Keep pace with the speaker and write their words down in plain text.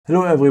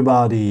Hello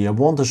everybody, I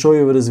want to show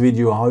you with this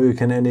video how you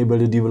can enable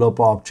the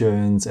developer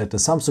options at the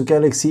Samsung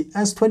Galaxy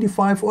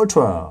S25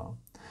 Ultra.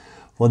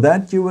 For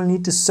that you will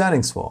need the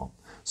settings for.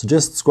 So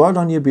just scroll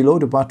down here below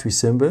the battery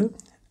symbol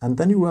and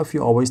then you have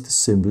here always the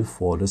symbol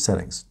for the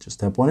settings. Just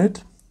tap on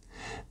it.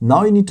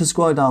 Now you need to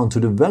scroll down to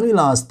the very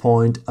last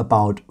point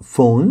about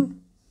phone.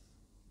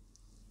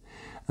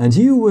 And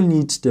here you will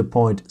need the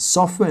point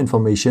software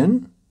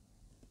information.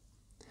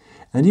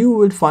 And you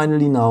will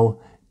finally now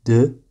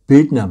the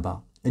build number.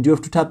 And you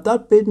have to tap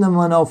that build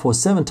number now for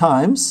 7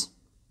 times.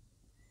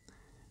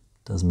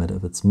 Doesn't matter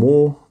if it's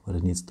more, but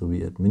it needs to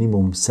be at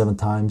minimum 7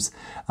 times.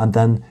 And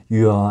then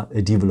you are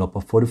a developer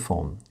for the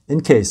phone.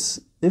 In case,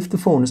 if the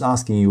phone is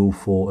asking you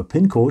for a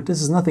PIN code, this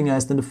is nothing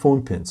else than the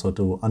phone PIN, so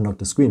to unlock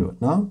the screen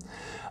right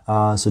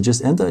now. So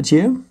just enter it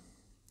here. In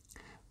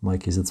my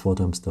case, it's 4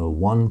 times the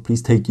 1.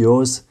 Please take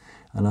yours.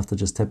 And after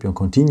just tap on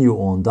continue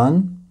or on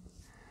done.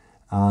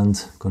 And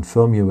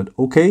confirm here with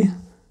OK.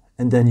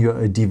 And then you're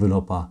a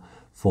developer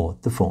for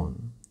the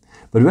phone.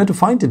 But where to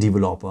find the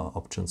developer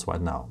options right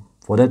now?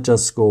 For that,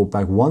 just go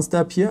back one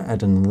step here,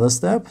 add another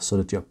step so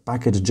that you're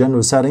back at the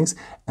general settings.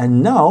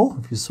 And now,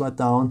 if you swipe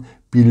down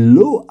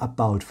below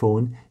about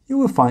phone, you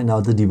will find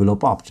out the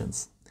developer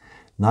options.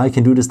 Now you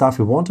can do the stuff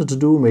you wanted to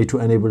do, maybe to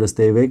enable the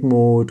stay awake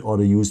mode or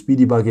the USB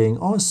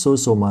debugging or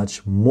so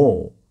much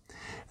more.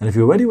 And if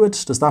you're ready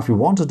with the stuff you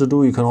wanted to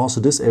do, you can also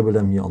disable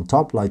them here on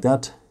top like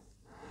that.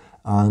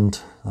 And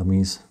that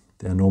means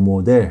they're no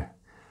more there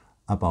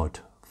about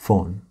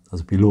phone,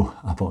 also below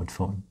about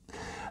phone.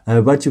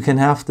 But you can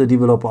have the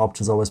developer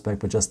options always back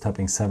by just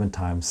tapping 7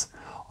 times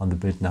on the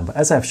build number,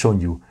 as I've shown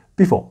you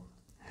before.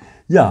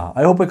 Yeah,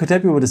 I hope I could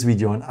help you with this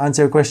video and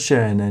answer your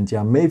question. And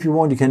yeah, maybe if you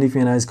want, you can leave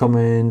me a nice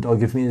comment or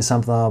give me a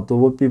thumbs up. That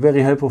would be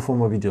very helpful for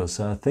my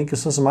videos. Thank you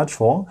so much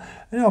for.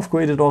 And I've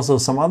created also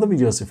some other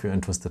videos if you're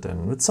interested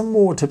in, with some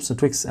more tips and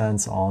tricks and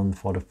so on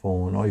for the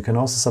phone. Or you can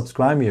also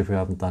subscribe me if you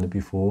haven't done it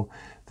before.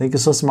 Thank you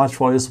so much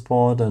for your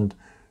support and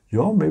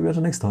yeah, maybe at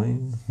the next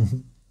time.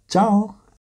 Ciao!